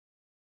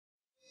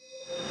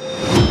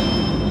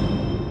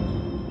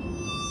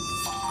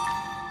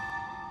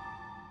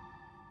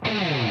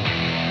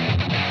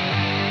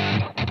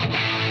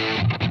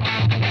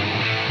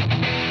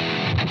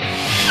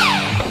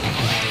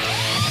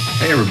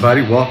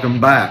everybody,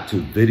 welcome back to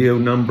video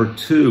number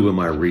 2 in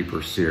my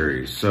Reaper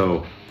series.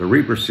 So the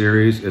Reaper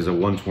series is a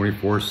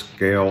 1/24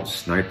 scale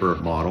sniper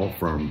model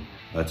from,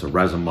 it's a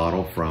resin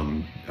model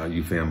from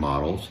UFAM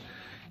Models.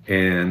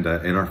 And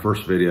in our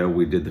first video,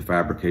 we did the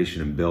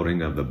fabrication and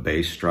building of the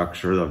base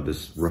structure of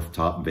this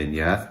rooftop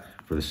vignette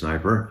for the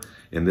sniper.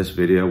 In this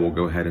video, we'll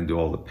go ahead and do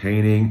all the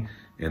painting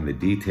and the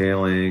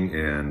detailing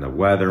and the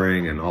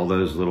weathering and all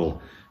those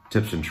little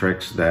tips and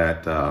tricks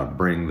that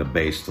bring the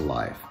base to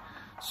life.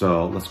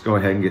 So let's go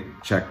ahead and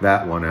check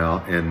that one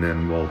out, and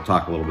then we'll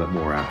talk a little bit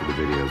more after the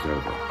video is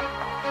over.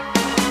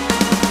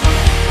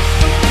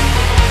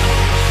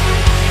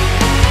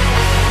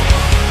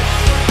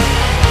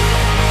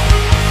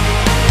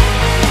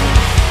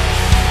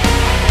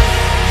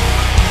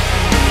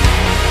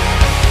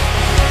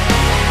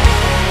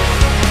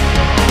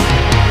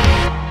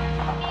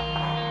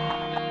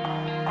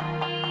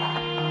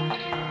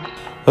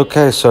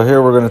 Okay, so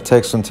here we're going to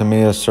take some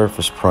Tamiya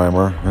surface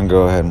primer and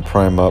go ahead and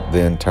prime up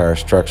the entire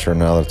structure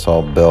now that it's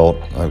all built.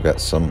 I've got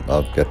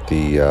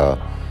the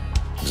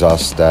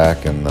exhaust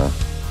stack and the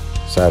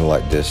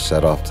satellite dish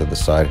set off to the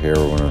side here.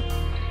 We're going to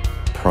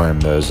prime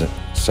those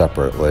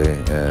separately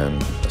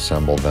and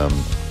assemble them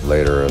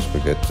later as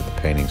we get to the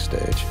painting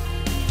stage.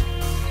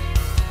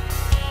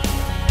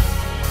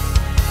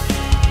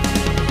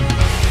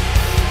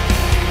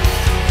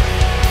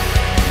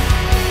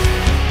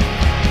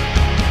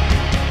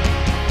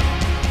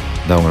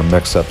 Now I'm going to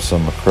mix up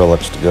some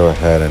acrylics to go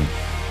ahead and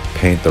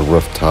paint the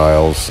roof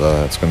tiles.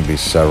 It's going to be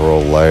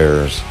several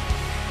layers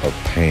of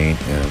paint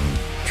and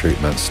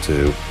treatments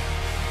to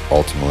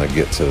ultimately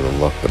get to the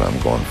look that I'm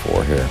going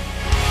for here.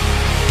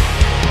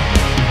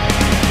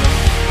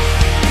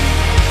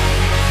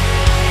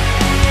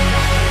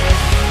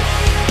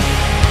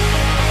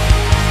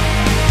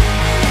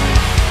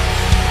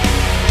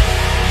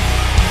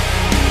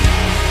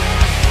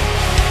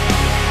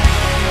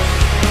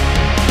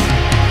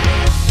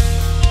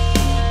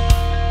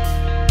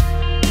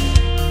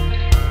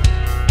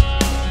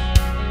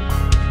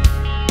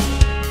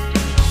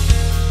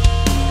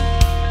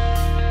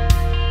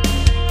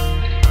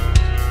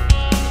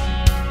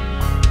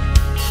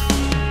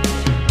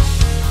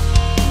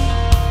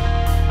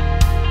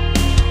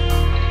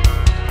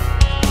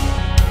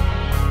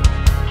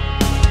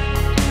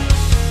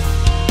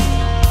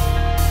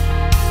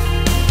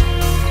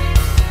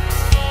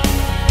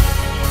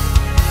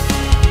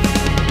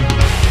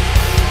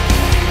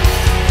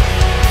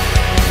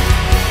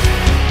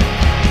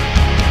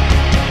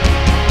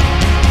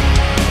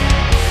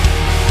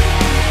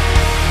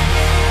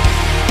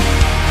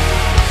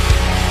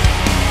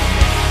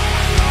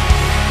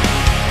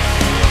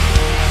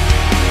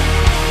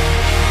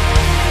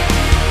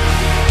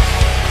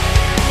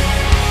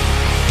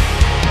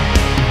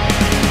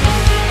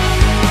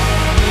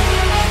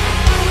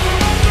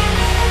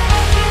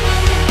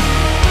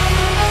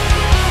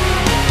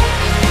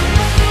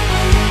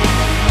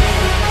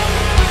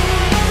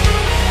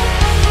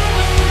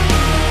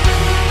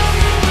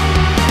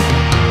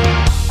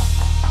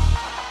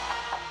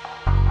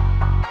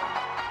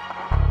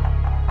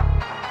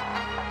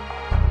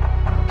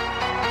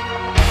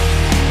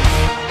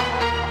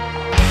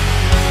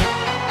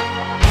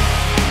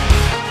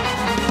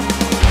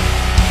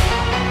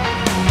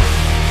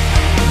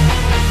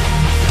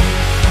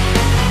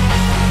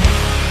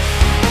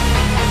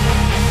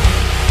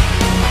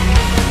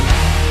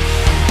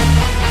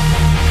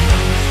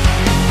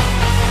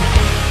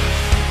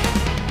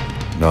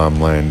 Now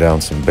I'm laying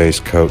down some base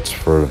coats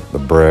for the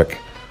brick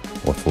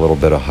with a little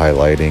bit of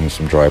highlighting,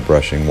 some dry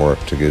brushing work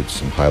to get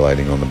some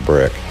highlighting on the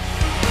brick.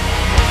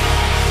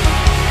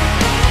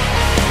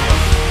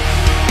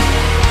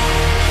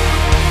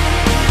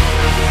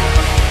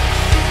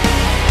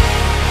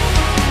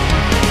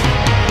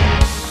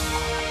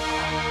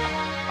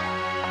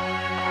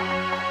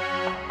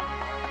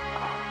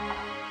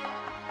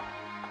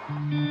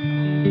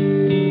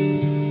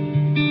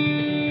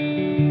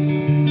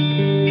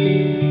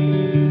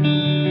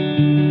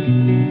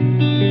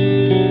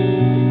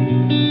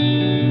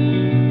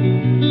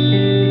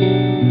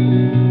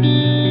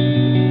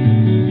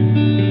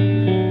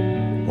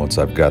 Once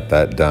I've got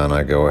that done,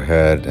 I go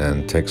ahead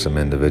and take some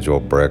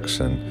individual bricks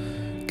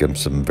and give them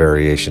some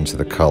variation to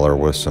the color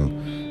with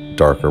some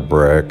darker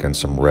brick and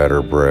some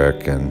redder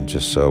brick, and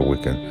just so we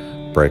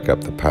can break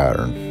up the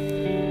pattern.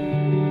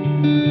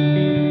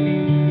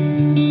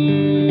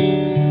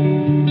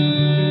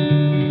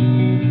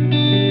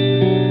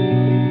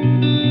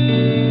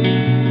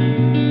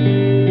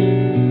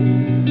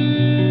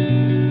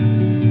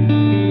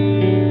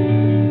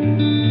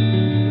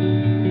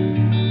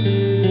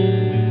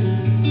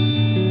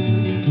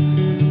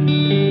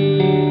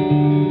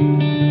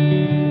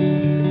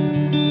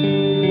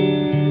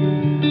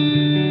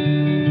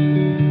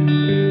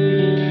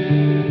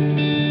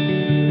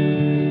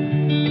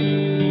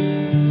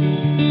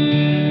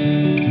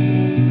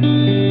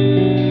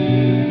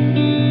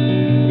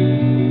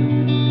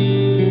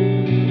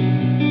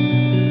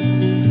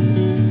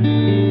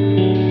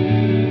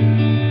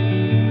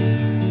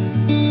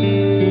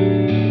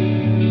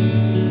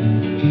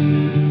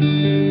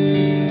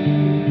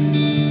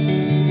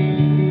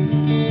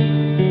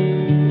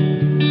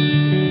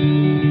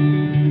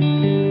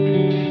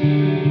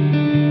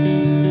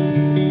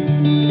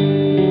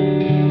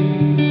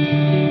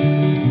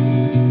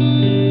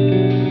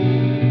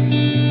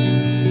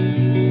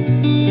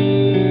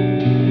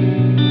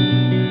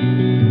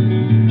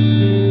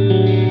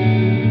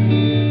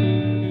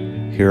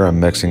 Here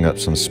I'm mixing up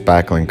some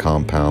spackling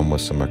compound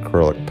with some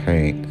acrylic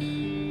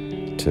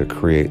paint to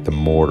create the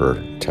mortar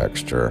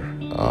texture.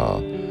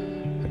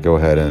 I go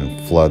ahead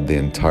and flood the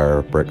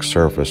entire brick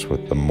surface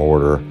with the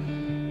mortar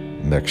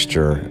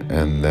mixture,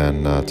 and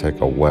then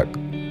take a wet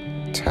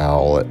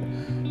towel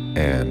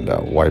and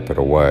wipe it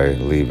away,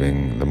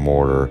 leaving the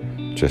mortar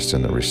just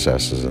in the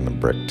recesses in the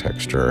brick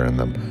texture and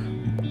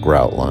the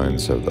grout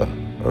lines of the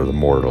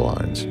mortar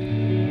lines.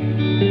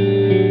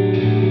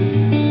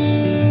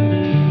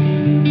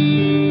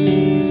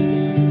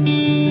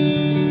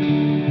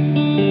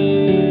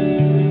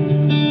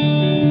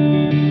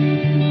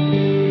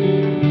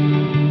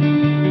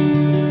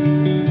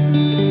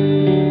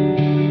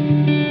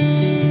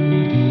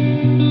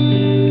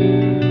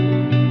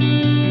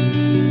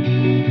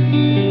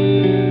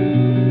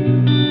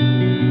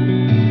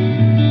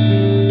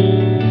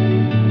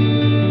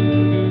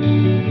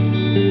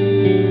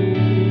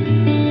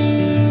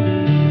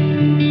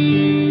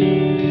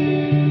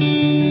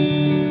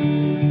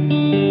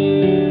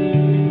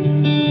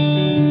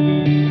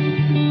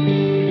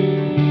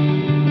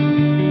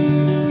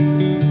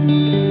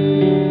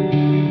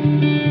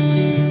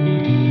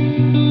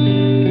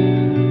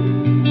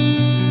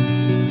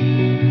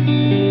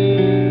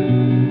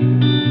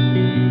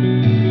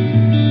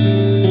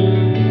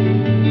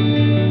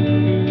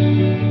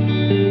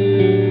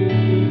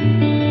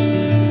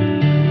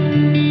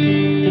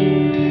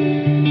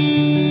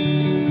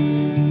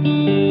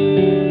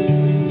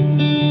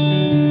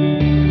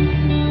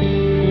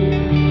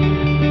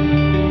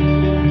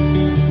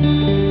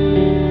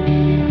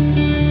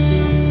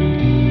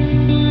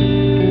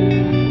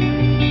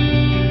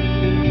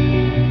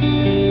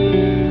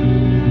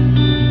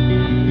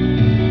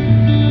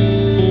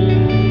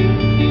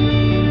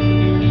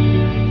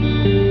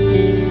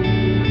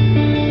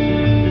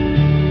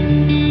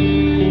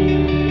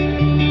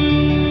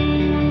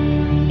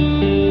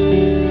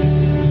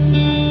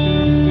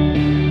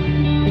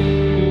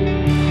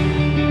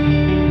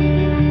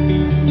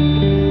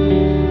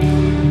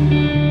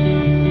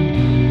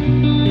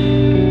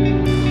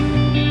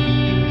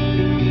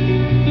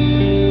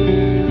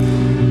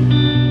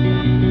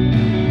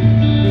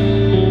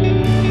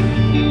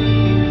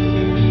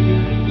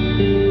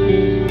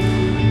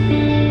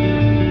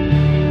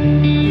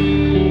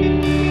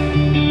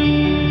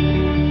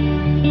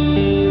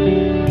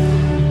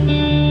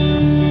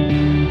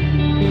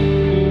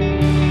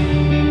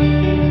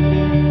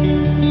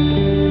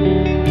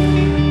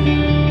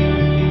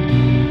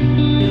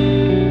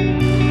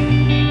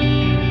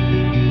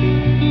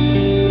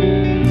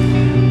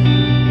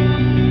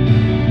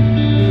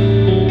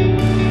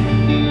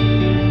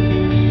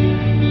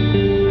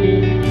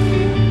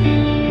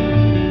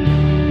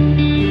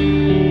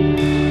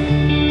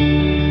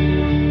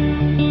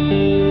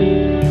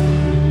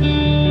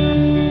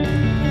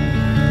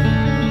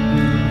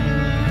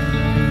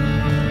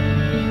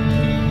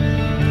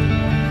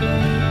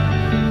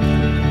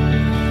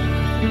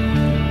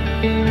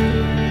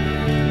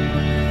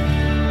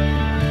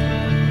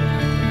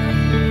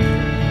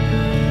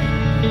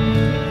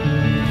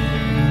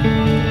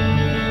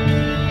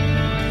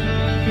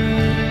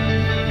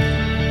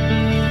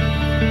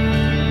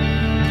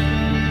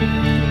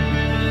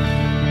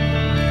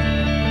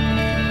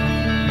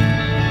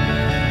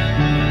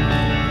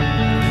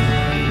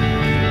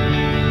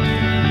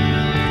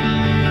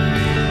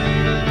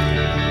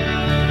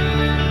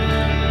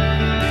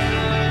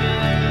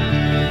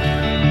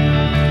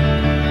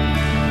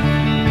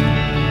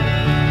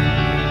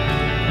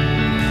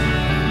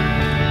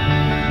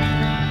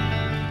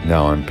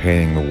 Now I'm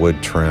painting the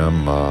wood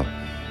trim,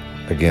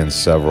 again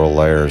several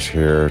layers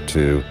here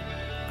to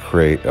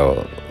create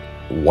a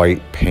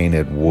white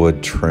painted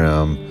wood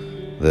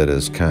trim that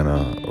is kind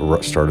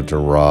of started to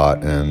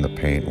rot and the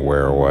paint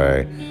wear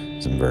away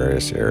in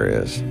various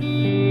areas.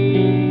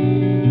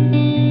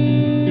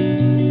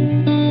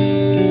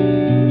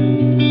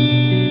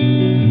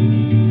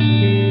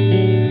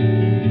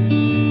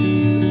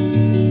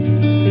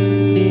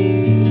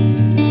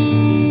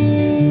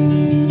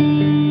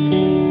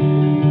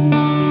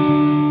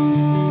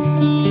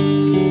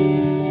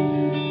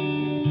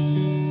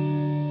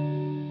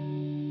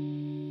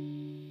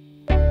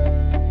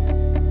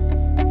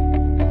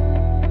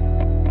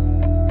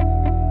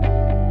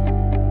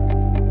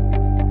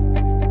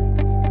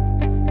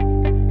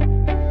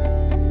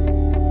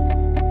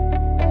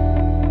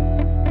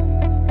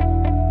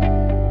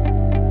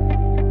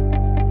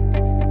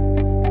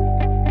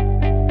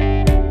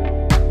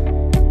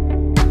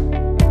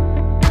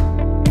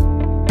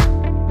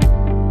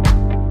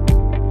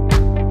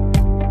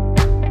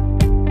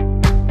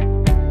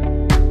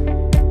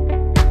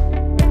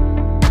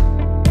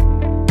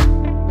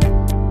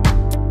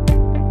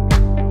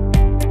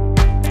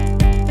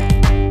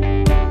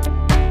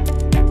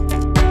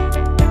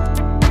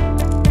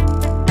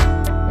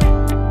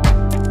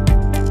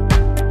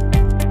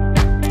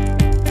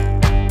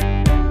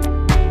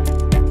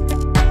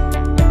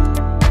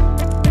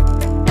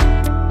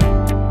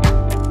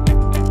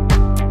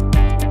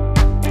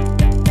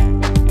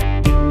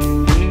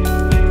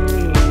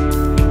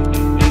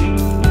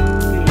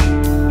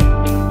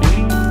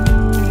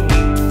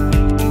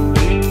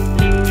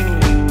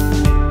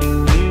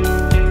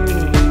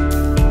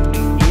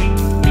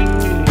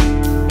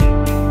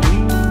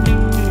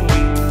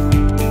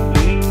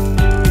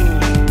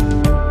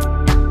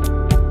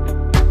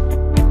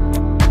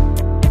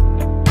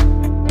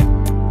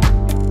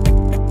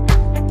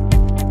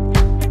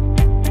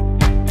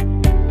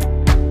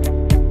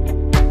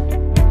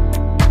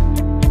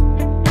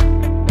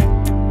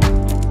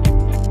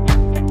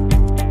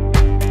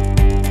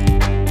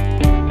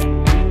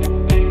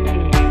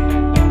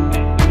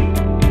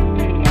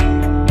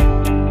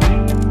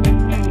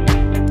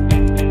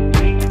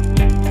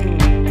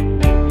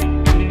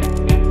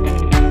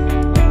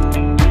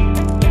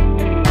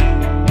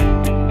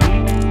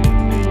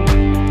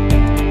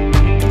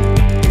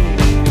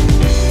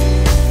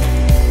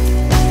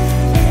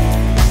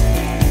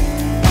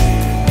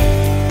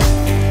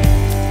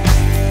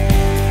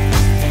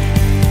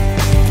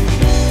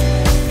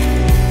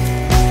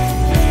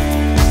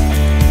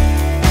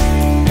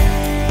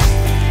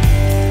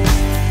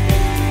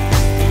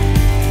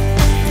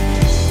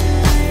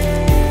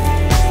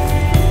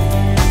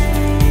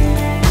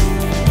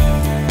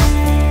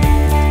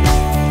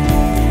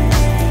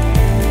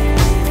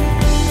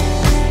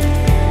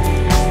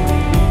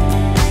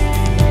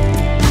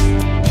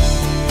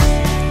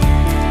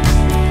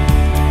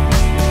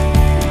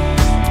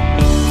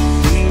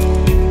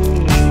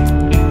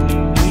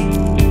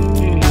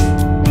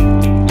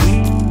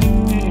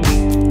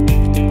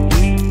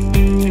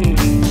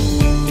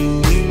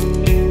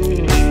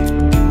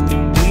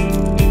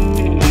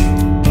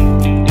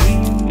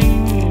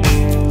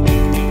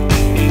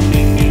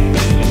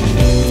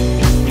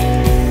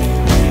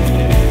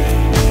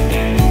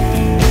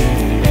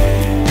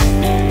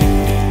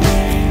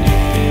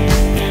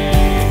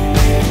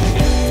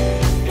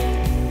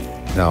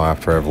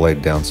 after I've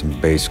laid down some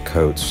base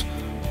coats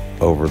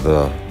over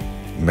the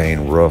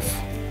main roof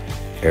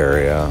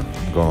area,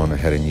 I'm going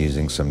ahead and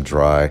using some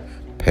dry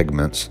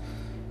pigments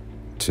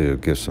to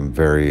give some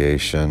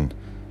variation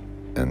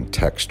and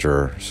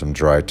texture, some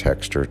dry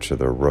texture to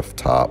the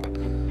rooftop.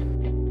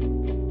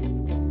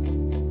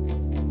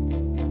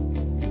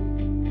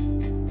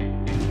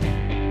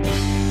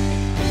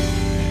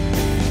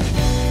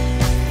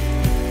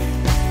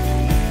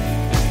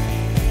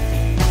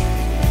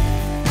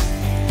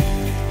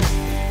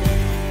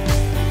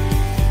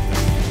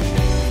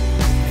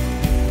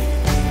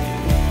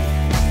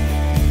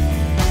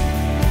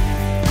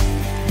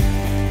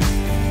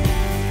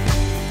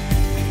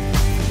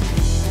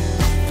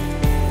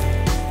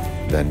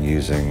 Then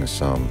using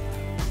some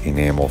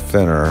enamel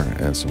thinner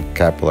and some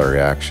capillary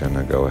action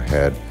to go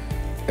ahead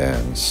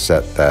and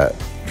set that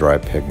dry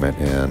pigment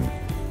in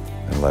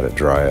and let it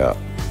dry up.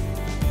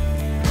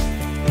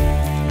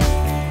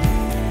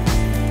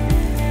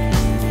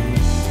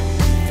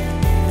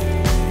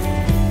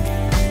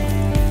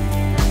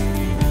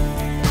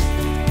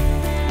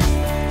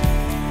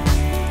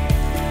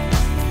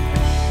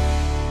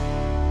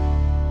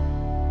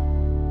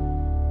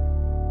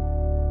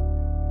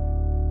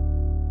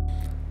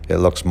 It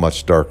looks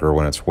much darker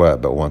when it's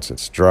wet, but once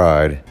it's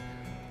dried,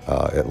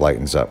 it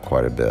lightens up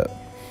quite a bit.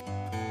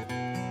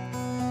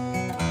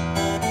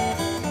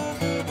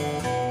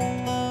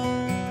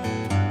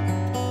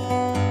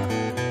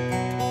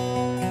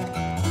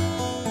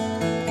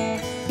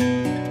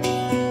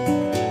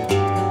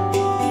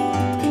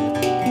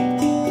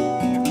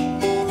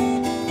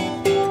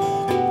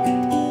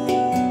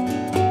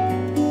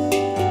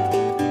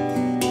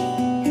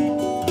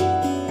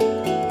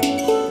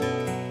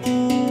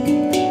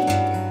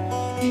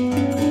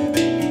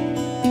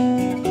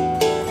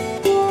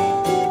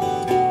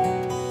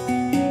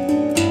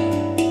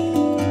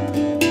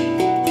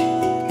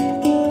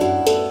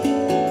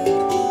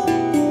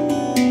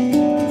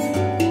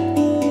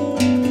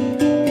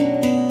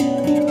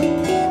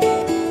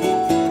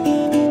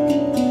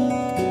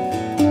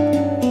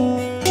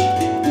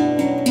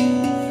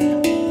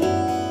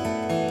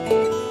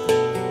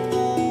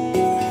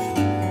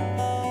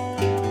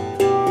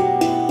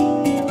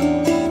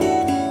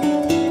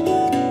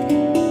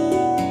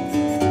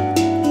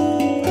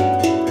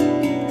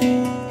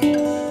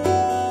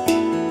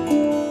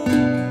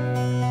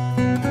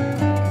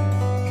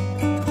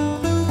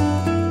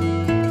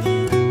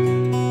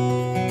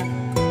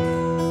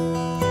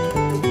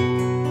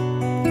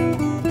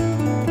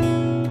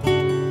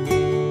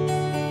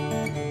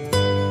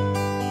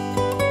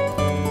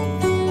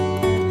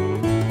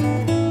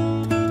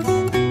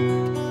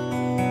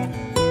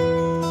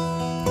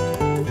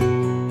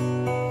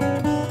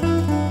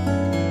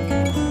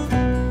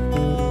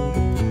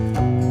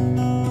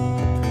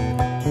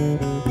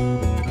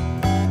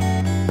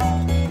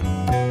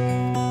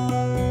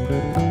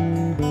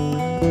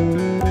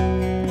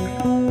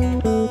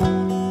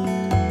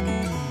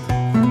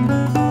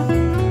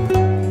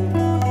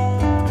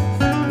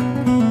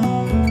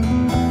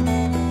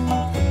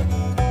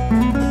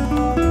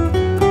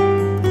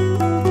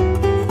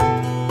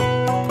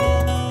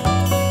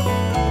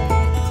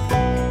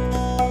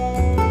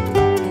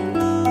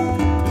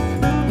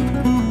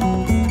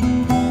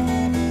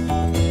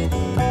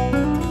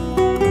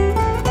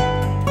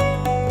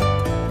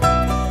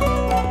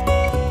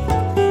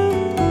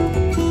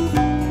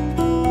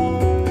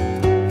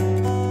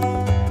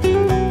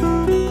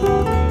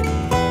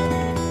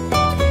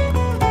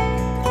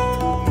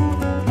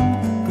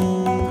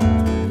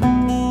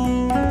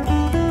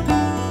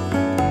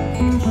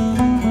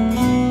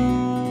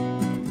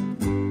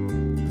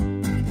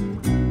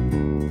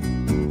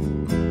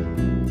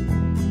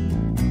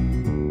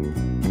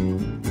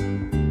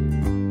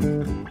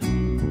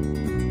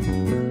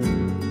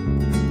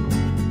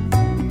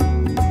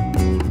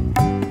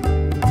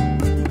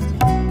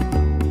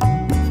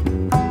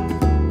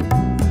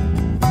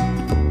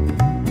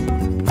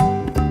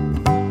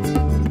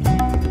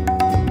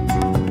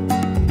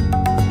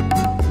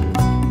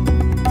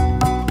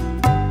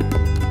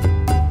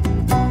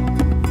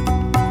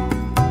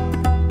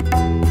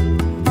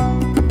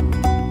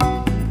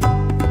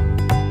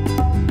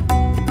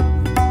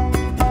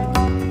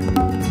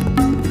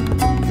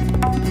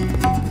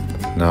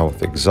 Now with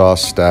the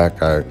exhaust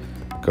stack, I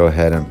go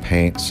ahead and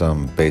paint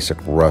some basic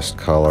rust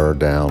color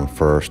down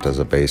first as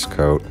a base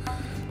coat,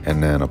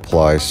 and then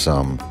apply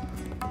some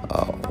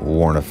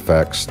Worn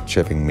Effects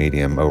chipping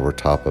medium over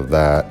top of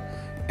that,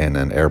 and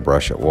then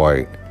airbrush it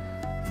white.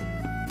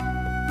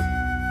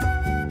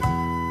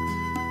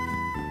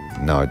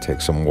 Now I take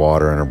some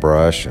water and a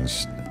brush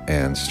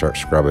and start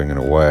scrubbing it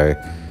away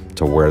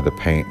to wear the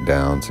paint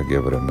down to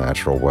give it a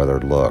natural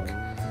weathered look.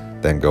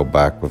 Then go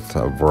back with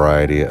a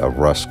variety of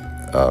rust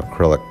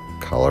acrylic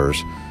colors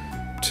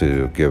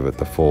to give it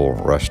the full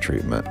rust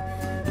treatment.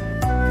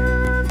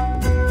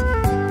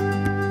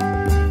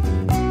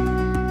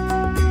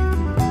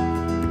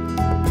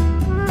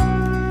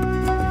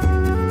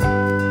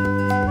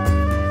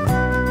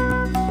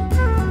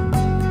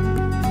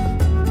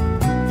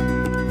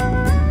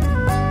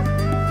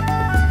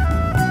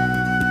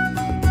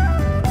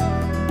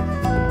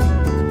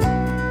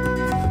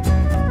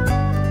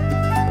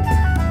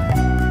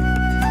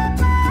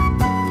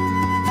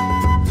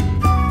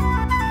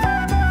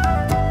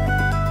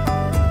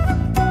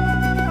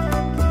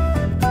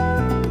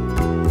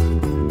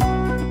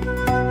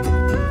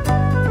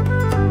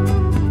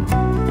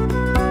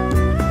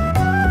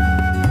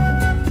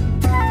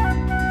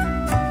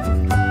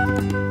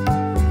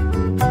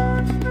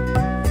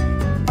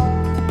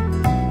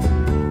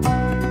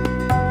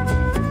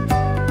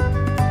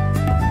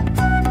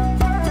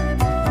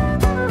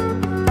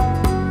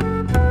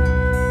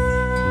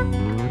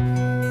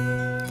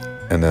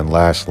 And then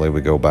lastly,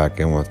 we go back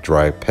in with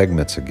dry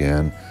pigments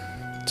again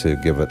to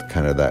give it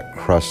kind of that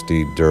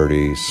crusty,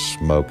 dirty,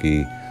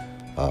 smoky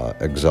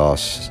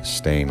exhaust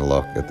stain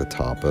look at the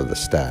top of the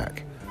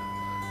stack.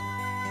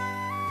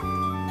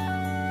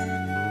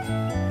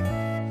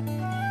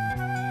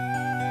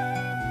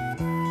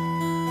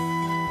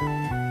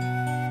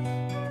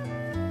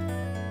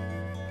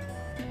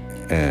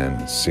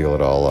 And seal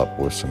it all up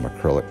with some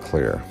acrylic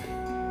clear.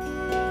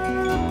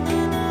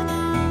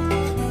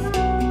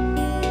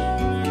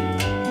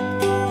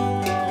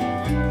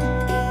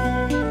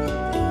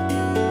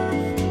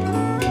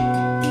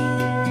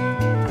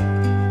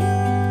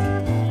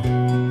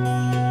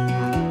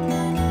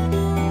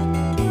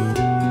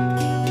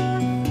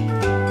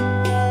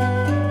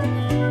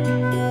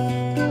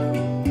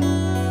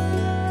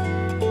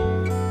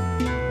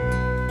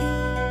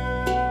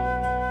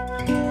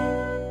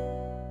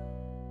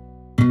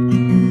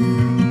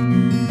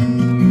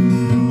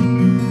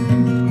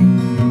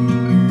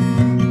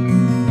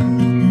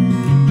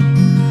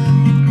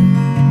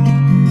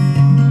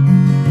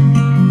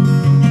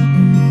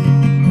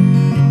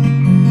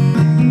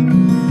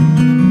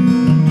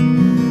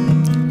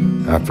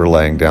 After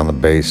laying down the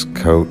base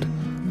coat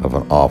of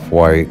an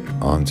off-white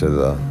onto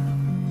the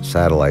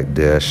satellite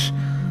dish,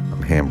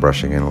 I'm hand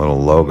brushing in a little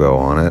logo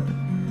on it,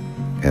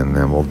 and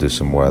then we'll do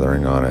some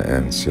weathering on it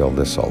and seal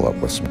this all up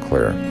with some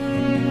clear.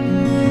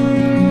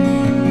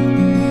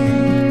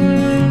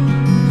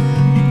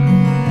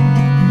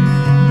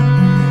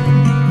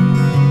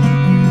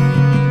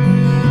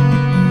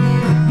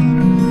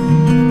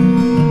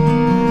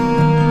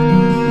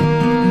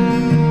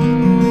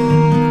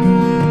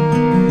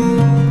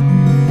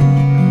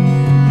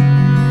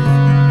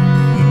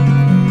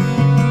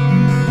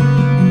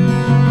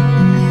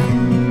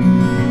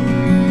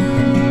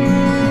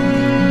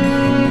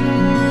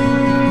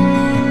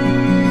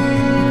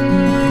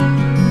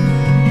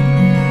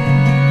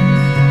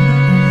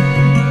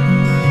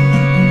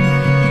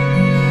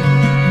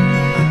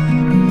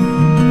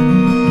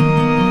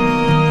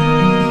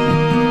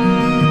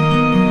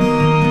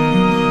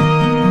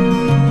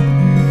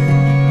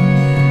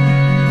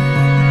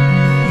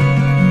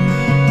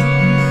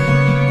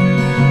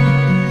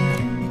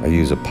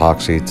 Use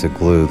epoxy to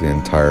glue the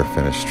entire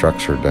finished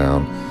structure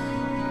down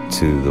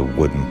to the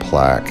wooden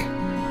plaque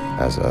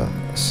as a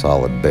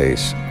solid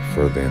base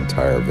for the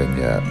entire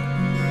vignette.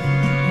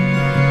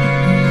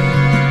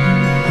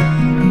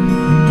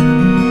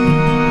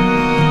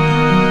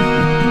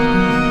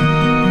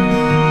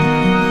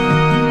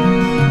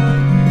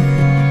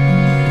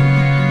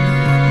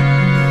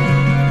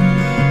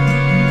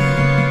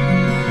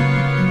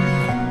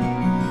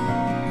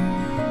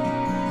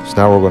 So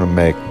now we're going to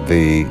make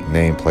the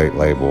nameplate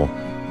label,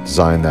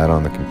 design that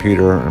on the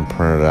computer and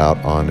print it out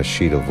on a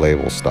sheet of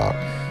label stock.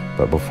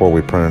 But before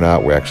we print it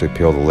out, we actually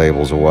peel the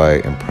labels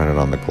away and print it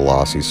on the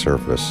glossy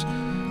surface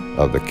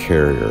of the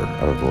carrier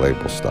of the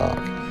label stock.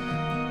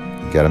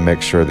 You got to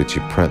make sure that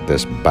you print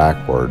this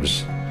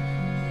backwards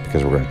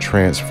because we're going to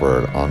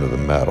transfer it onto the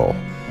metal.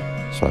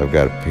 So I've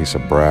got a piece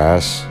of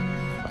brass,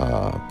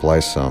 apply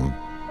some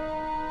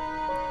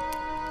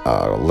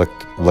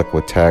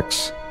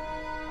Liquitex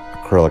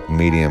acrylic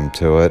medium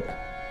to it,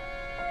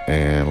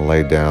 and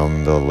lay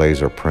down the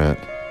laser print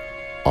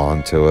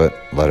onto it,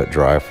 let it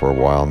dry for a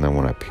while, and then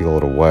when I peel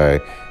it away,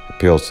 it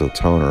peels the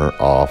toner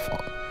off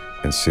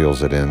and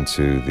seals it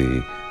into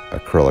the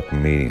acrylic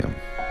medium.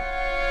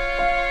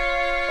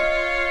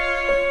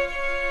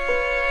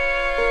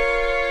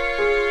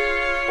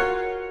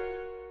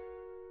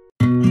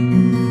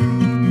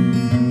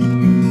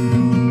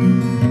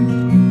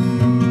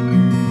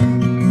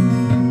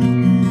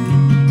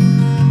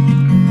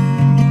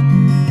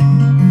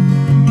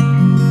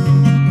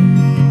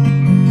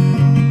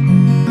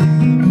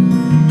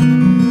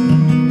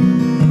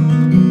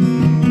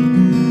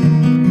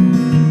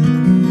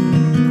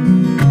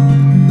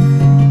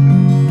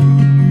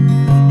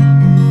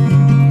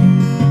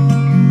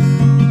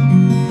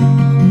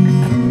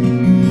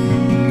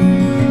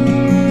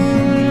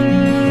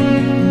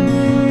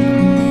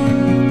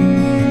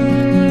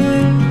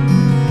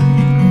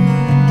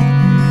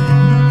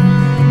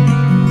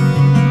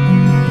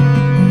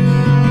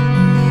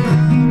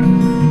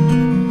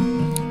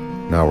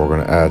 Now we're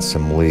going to add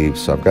some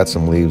leaves. So I've got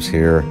some leaves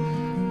here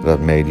that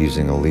I've made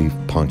using a leaf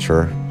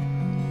puncher.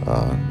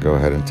 Go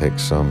ahead and take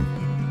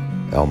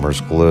some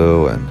Elmer's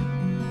glue and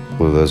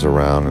glue those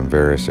around in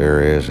various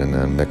areas, and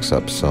then mix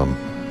up some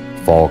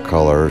fall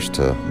colors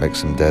to make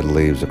some dead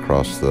leaves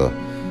across the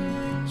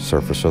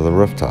surface of the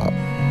rooftop.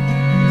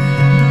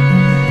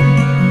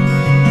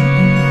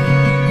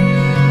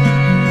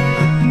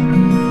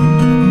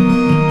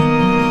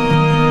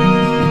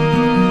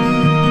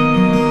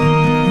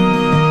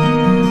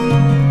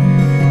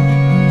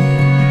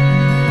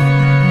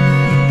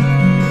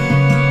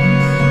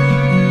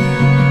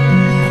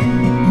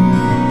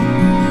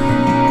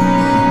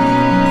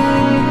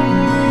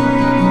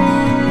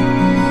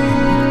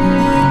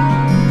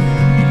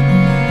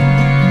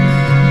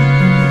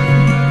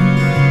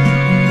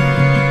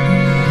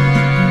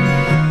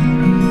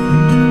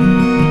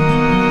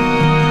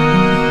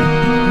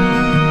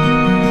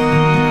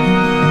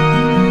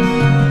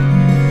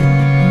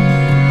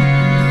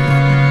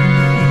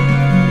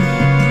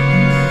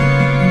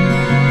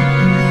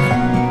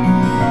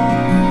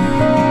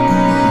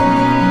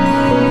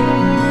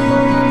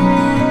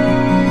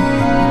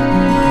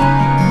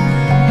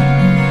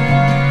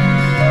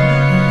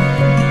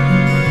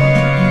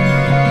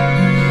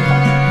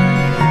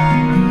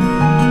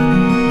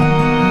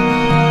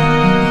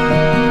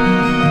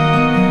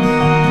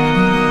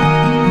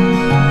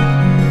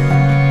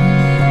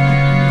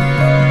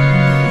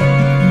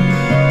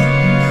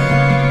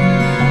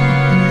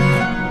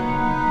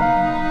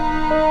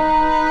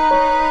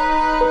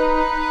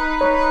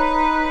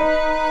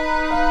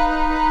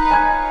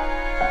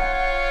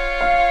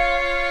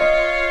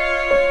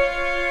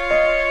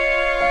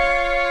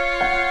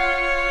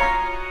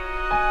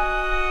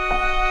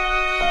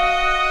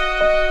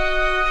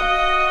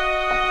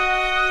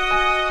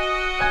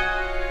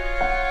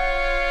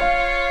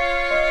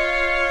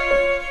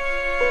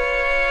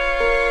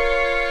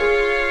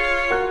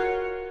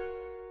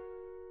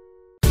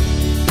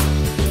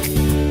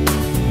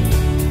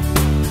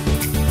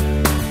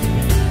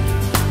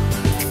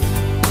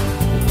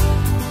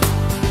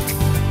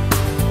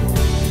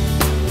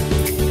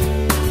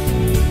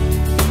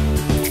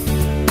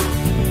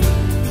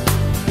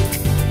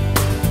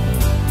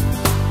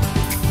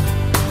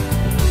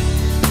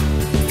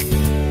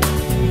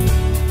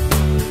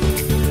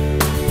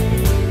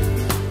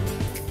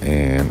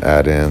 and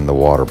add in the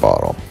water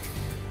bottle.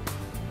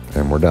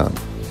 And we're done.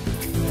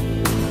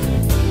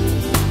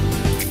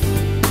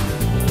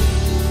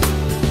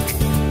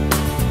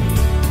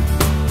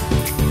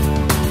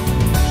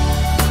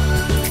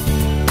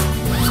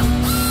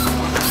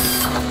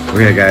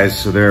 Okay guys,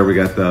 so there we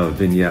got the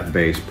vignette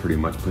base pretty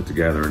much put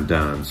together and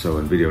done. So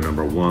in video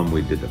number 1,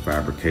 we did the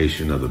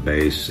fabrication of the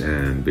base,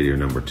 and video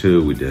number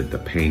 2, we did the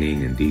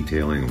painting and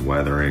detailing and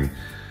weathering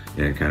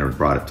and kind of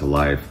brought it to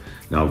life.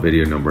 Now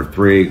video number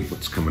 3,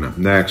 what's coming up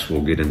next,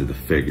 we'll get into the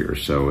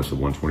figures. So it's a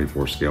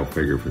 1/24 scale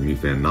figure from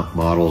UFAM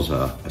models,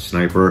 a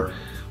sniper.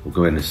 We'll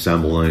go ahead and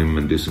assemble them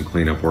and do some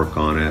cleanup work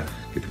on it,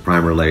 get the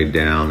primer laid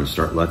down and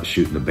start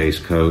shooting the base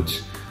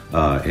coats.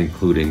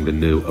 Including the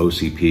new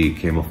OCP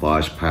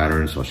camouflage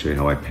pattern. So I'll show you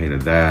how I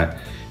painted that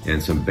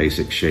and some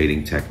basic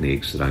shading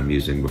techniques that I'm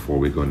using before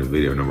we go into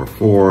video number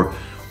 4,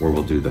 where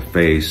we'll do the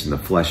face and the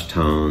flesh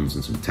tones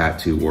and some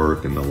tattoo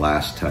work and the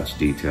last touch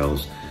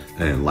details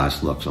and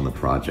last looks on the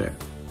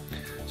project.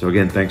 So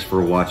again, thanks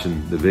for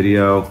watching the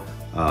video.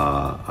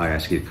 I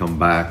ask you to come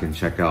back and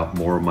check out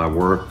more of my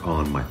work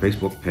on my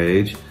Facebook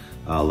page.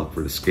 Look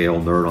for the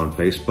Scale Nerd on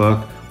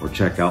Facebook, or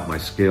check out my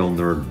Scale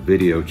Nerd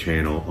video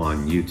channel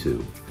on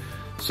YouTube.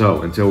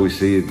 So until we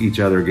see each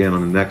other again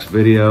on the next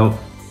video,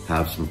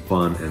 have some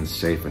fun and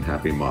safe and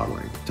happy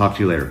modeling. Talk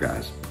to you later,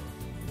 guys.